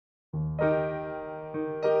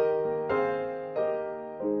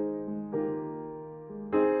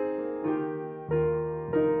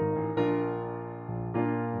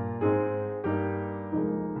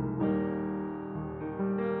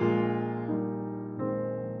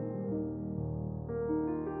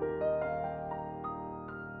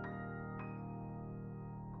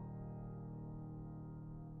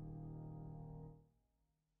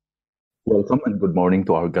Welcome and good morning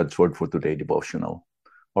to our God's Word for Today devotional.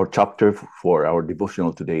 Our chapter for our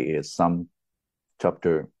devotional today is Psalm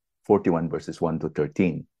chapter 41, verses 1 to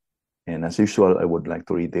 13. And as usual, I would like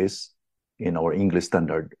to read this in our English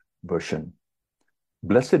Standard Version.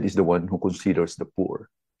 Blessed is the one who considers the poor.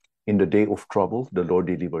 In the day of trouble, the Lord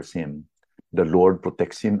delivers him. The Lord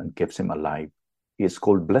protects him and keeps him alive. He is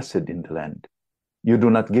called blessed in the land. You do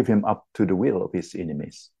not give him up to the will of his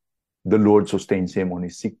enemies. The Lord sustains him on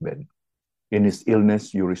his sickbed. In his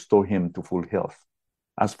illness, you restore him to full health.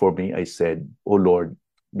 As for me, I said, O Lord,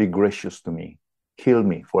 be gracious to me. Heal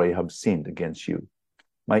me, for I have sinned against you.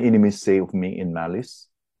 My enemies say of me in malice,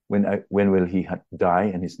 when will he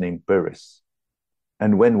die and his name perish?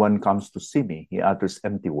 And when one comes to see me, he utters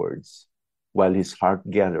empty words, while his heart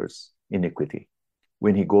gathers iniquity.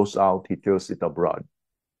 When he goes out, he tells it abroad.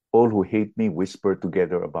 All who hate me whisper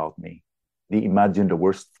together about me. They imagine the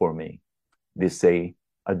worst for me. They say,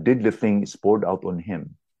 a deadly thing is poured out on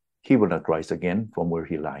him. He will not rise again from where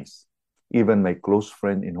he lies. Even my close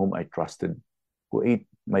friend in whom I trusted, who ate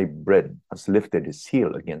my bread, has lifted his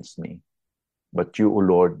heel against me. But you, O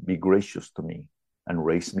Lord, be gracious to me and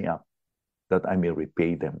raise me up, that I may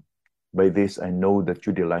repay them. By this I know that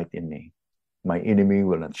you delight in me. My enemy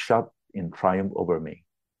will not shout in triumph over me,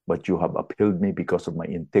 but you have upheld me because of my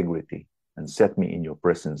integrity and set me in your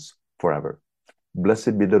presence forever.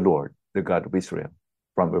 Blessed be the Lord, the God of Israel,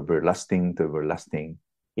 from everlasting to everlasting.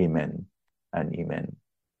 Amen and amen.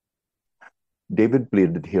 David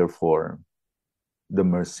pleaded here for the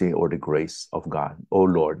mercy or the grace of God. O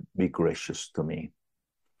Lord, be gracious to me.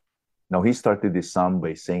 Now, he started this psalm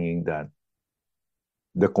by saying that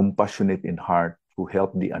the compassionate in heart who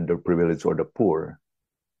help the underprivileged or the poor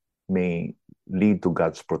may lead to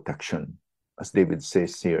God's protection. As David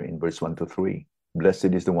says here in verse 1 to 3,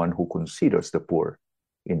 blessed is the one who considers the poor.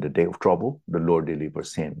 In the day of trouble, the Lord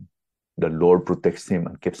delivers him. The Lord protects him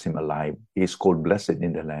and keeps him alive. He is called blessed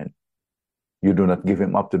in the land. You do not give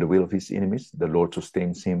him up to the will of his enemies. The Lord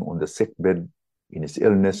sustains him on the sickbed. In his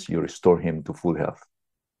illness, you restore him to full health.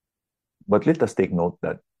 But let us take note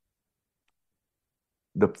that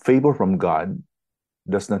the favor from God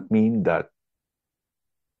does not mean that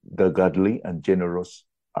the godly and generous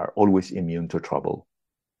are always immune to trouble.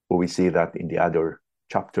 For we see that in the other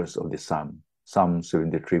chapters of the psalm. Psalm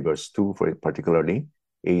 73 verse 2, for it particularly,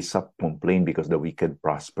 Asaph complained because the wicked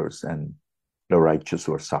prospers and the righteous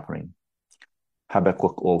were suffering.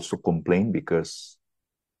 Habakkuk also complained because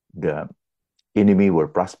the enemy were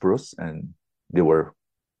prosperous and they were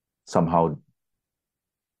somehow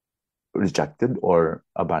rejected or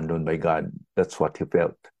abandoned by God. That's what he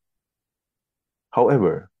felt.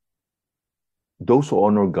 However, those who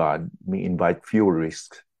honor God may invite fewer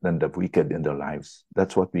risks than the wicked in their lives.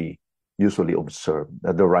 That's what we usually observe,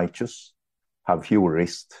 that the righteous have fewer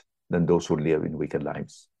risks than those who live in wicked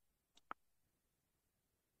lives.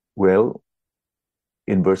 Well,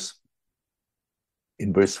 in verse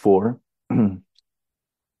 4,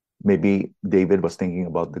 maybe David was thinking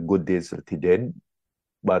about the good deeds that he did,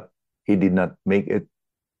 but he did not make it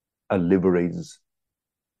a leverage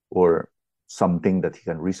or something that he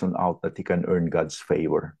can reason out that he can earn God's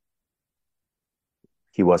favor.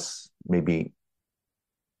 He was maybe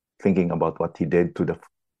thinking about what he did to the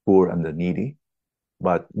poor and the needy,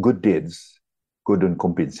 but good deeds couldn't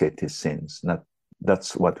compensate his sins.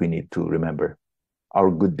 That's what we need to remember.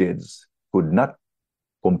 Our good deeds could not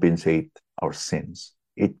compensate our sins.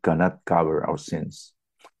 It cannot cover our sins.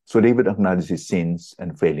 So David acknowledges his sins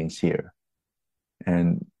and failings here.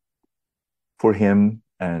 And for him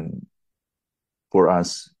and for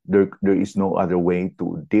us, there is no other way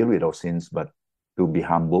to deal with our sins but to be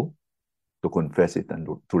humble, to confess it, and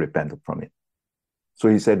to repent from it. So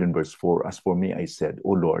he said in verse 4, as for me, I said,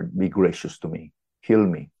 O Lord, be gracious to me. Heal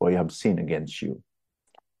me, for I have sinned against you.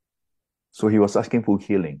 So he was asking for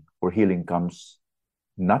healing, for healing comes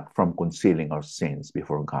not from concealing our sins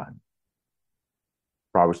before God.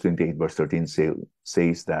 Proverbs 28 verse 13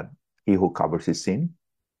 says that he who covers his sin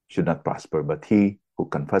should not prosper, but he who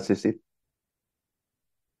confesses it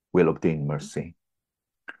will obtain mercy.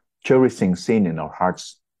 Cherishing sin in our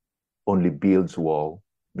hearts only builds wall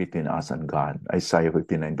between us and God. Isaiah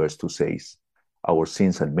 59 verse 2 says, our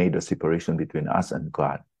sins had made a separation between us and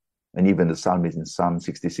God. And even the psalmist in Psalm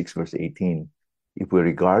 66 verse 18, if we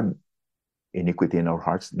regard iniquity in our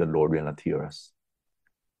hearts, the Lord will not hear us.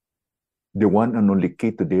 The one and only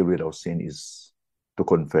key to deal with our sin is to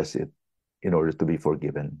confess it in order to be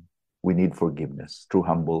forgiven. We need forgiveness through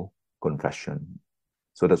humble confession.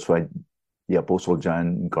 So that's why the Apostle John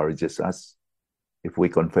encourages us, if we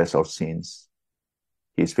confess our sins,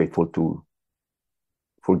 he is faithful to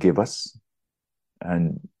forgive us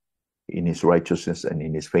and in his righteousness and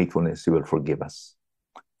in his faithfulness, he will forgive us.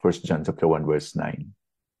 1 John chapter 1, verse 9.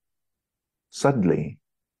 Sadly,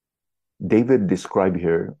 David described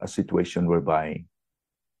here a situation whereby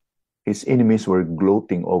his enemies were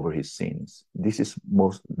gloating over his sins. This is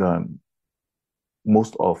most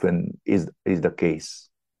often is the case,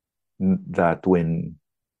 that when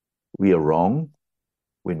we are wrong,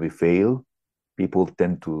 when we fail, people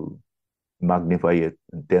tend to magnify it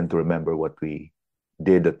and tend to remember what we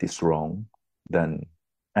did that is wrong, and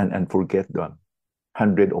forget the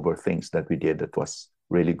 100 other things that we did that was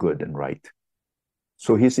really good and right.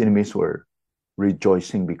 So his enemies were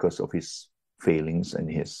rejoicing because of his failings and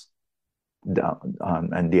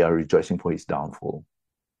and they are rejoicing for his downfall.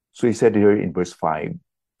 So he said here in verse 5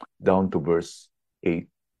 down to verse 8,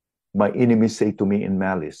 my enemies say to me in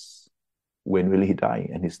malice, when will he die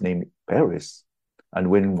and his name perish? And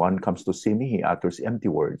when one comes to see me, he utters empty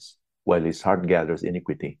words, while his heart gathers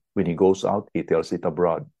iniquity. When he goes out, he tells it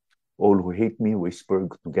abroad. All who hate me whisper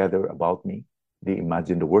together about me. They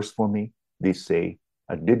imagine the worst for me. They say,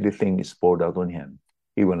 a deadly thing is poured out on him.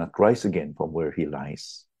 He will not rise again from where he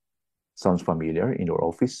lies. Sounds familiar in your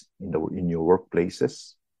office, in your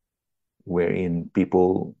workplaces, wherein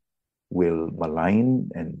people will malign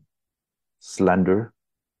and slander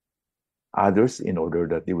others in order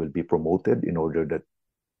that they will be promoted, in order that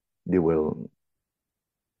they will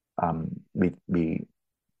be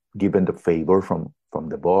given the favor from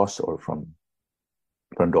the boss or from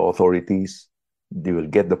the authorities. They will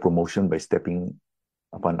get the promotion by stepping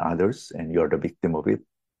upon others, and you're the victim of it.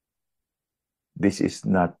 This is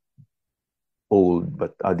not old,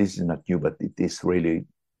 but this is not new, but it is really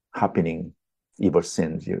happening ever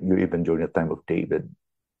since, even during the time of David.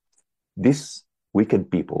 These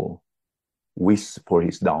wicked people wish for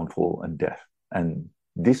his downfall and death, and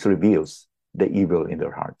this reveals the evil in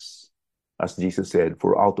their hearts. As Jesus said,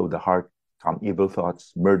 for out of the heart come evil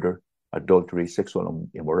thoughts, murder, adultery, sexual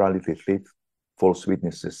immorality, theft, false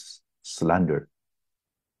witnesses, slander.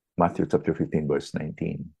 Matthew chapter 15, verse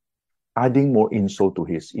 19. Adding more insult to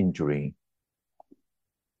his injury,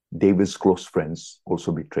 David's close friends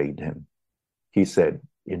also betrayed him. He said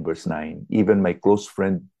in verse 9, even my close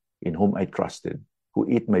friend in whom I trusted, who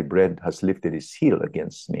ate my bread, has lifted his heel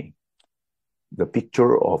against me. The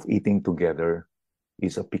picture of eating together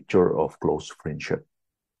is a picture of close friendship.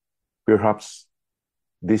 Perhaps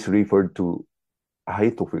this referred to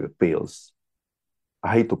Ahithopel.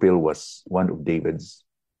 Ahithopel was one of David's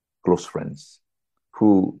close friends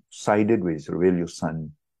who sided with his rebellious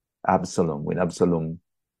son Absalom when Absalom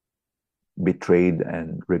betrayed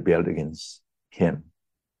and rebelled against him.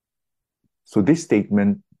 So this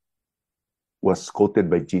statement was quoted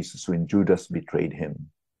by Jesus when Judas betrayed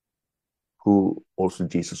him, who also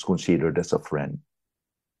Jesus considered as a friend.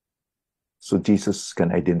 So Jesus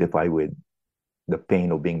can identify with the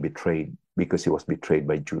pain of being betrayed because he was betrayed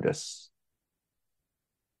by Judas.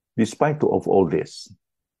 Despite of all this,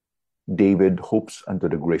 David hopes unto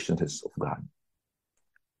the graciousness of God.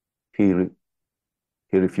 He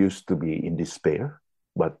refused to be in despair,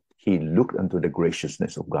 but he looked unto the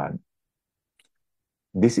graciousness of God.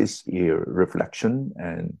 This is a reflection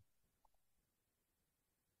and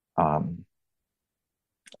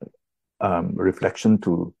reflection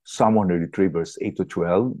to Psalm 103, verse 8 to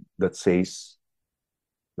 12, that says,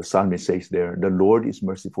 the psalmist says there, the Lord is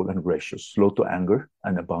merciful and gracious, slow to anger,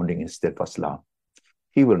 and abounding in steadfast love.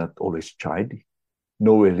 He will not always chide,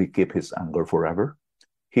 nor will he keep his anger forever.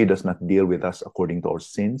 He does not deal with us according to our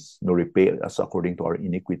sins, nor repay us according to our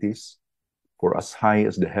iniquities. For as high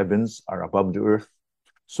as the heavens are above the earth,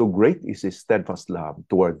 so great is his steadfast love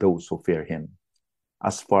toward those who fear him.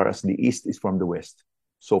 As far as the east is from the west,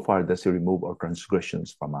 so far does he remove our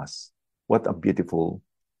transgressions from us. What a beautiful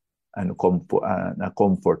and a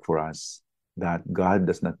comfort for us that God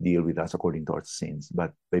does not deal with us according to our sins,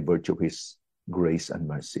 but by virtue of his grace and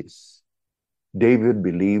mercies. David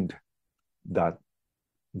believed that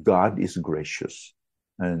God is gracious,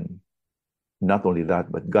 and not only that,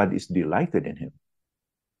 but God is delighted in him.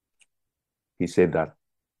 He said that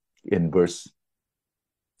in verse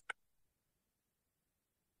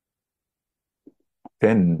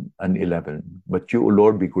 10 and 11, but you, O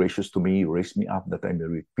Lord, be gracious to me, raise me up that I may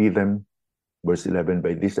repay them. Verse 11,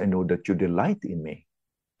 by this I know that you delight in me.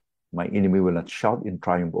 My enemy will not shout in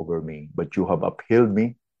triumph over me, but you have upheld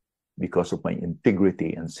me because of my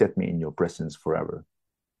integrity and set me in your presence forever.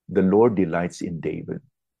 The Lord delights in David.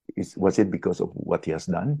 Was it because of what he has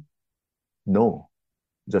done? No,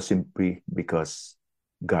 just simply because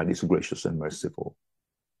God is gracious and merciful.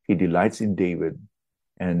 He delights in David,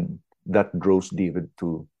 and that draws David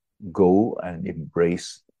to go and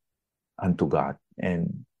embrace unto God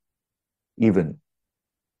and Even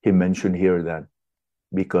he mentioned here that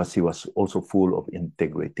because he was also full of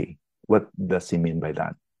integrity. What does he mean by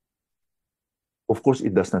that? Of course,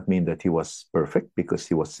 it does not mean that he was perfect because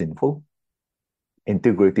he was sinful.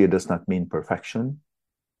 Integrity does not mean perfection.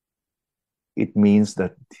 It means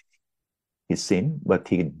that he sinned, but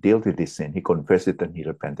he dealt with his sin. He confessed it and he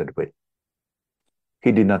repented of it.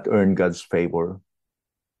 He did not earn God's favor,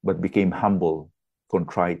 but became humble,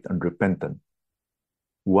 contrite, and repentant.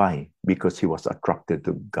 Why? Because he was attracted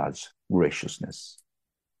to God's graciousness.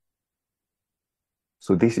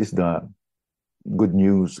 So this is the good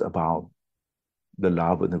news about the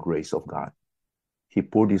love and the grace of God. He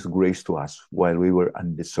poured his grace to us while we were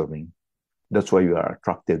undeserving. That's why we are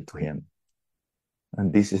attracted to him.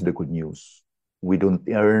 And this is the good news. We don't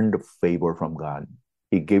earn the favor from God.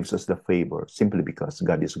 He gives us the favor simply because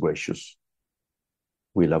God is gracious.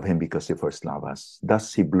 We love him because he first loved us.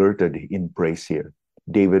 Thus he blurted in praise here.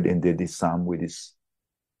 David ended this psalm with his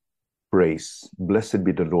praise. Blessed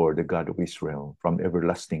be the Lord, the God of Israel, from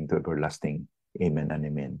everlasting to everlasting. Amen and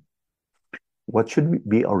amen. What should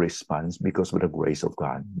be our response because of the grace of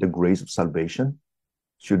God? The grace of salvation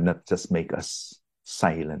should not just make us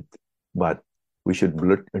silent, but we should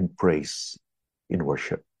blurt in praise in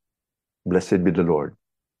worship. Blessed be the Lord,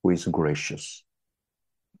 who is gracious.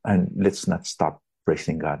 And let's not stop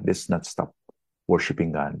praising God. Let's not stop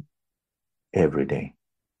worshiping God every day.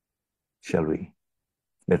 Shall we?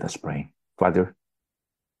 Let us pray. Father,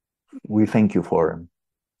 we thank you for,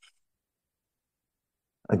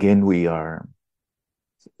 again, we are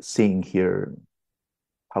seeing here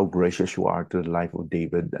how gracious you are to the life of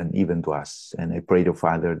David and even to us. And I pray to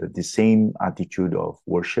Father that the same attitude of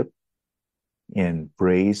worship and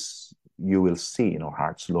praise you will see in our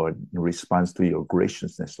hearts, Lord, in response to your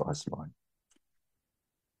graciousness to us, Lord.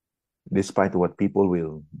 Despite what people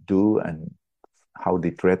will do and how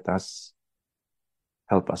they treat us,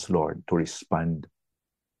 help us, Lord, to respond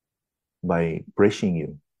by praising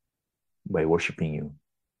you, by worshiping you.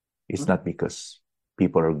 It's not because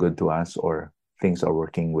people are good to us or things are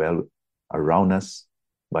working well around us,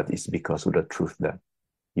 but it's because of the truth that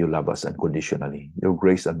you love us unconditionally. Your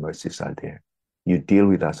grace and mercies are there. You deal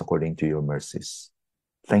with us according to your mercies.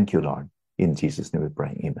 Thank you, Lord. In Jesus' name we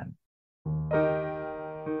pray. Amen.